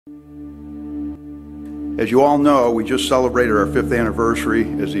As you all know, we just celebrated our 5th anniversary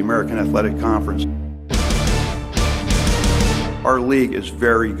as the American Athletic Conference. Our league is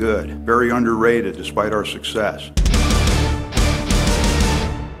very good, very underrated despite our success.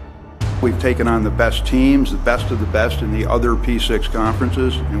 We've taken on the best teams, the best of the best in the other P6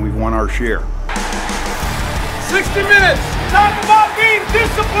 conferences, and we've won our share. 60 minutes! Talk about being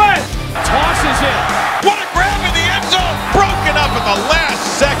disciplined! Tosses it. What a grab in the end zone! Broken up at the last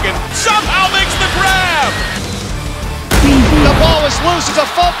second. Somehow makes the grab! The ball is loose. It's a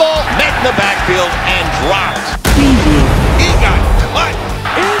fumble. Met in the backfield and dropped. He got cut.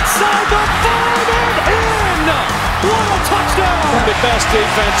 Inside the 5 and in! What a touchdown! The best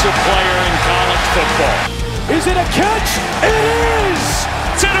defensive player in college football. Is it a catch? It is!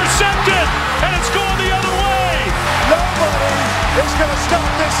 It's intercepted, and it's going the other way. Nobody is going to stop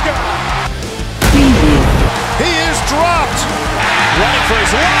this guy. He is dropped. Running for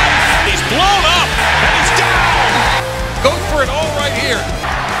his life. He's blown up, and he's down. Goes for it all right here.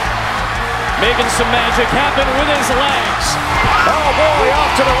 Making some magic happen with his legs. Oh boy,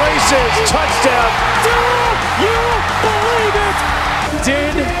 off to the races. Touchdown. Do you believe it?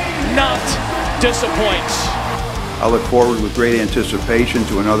 Did not disappoint. I look forward with great anticipation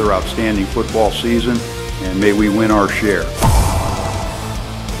to another outstanding football season, and may we win our share.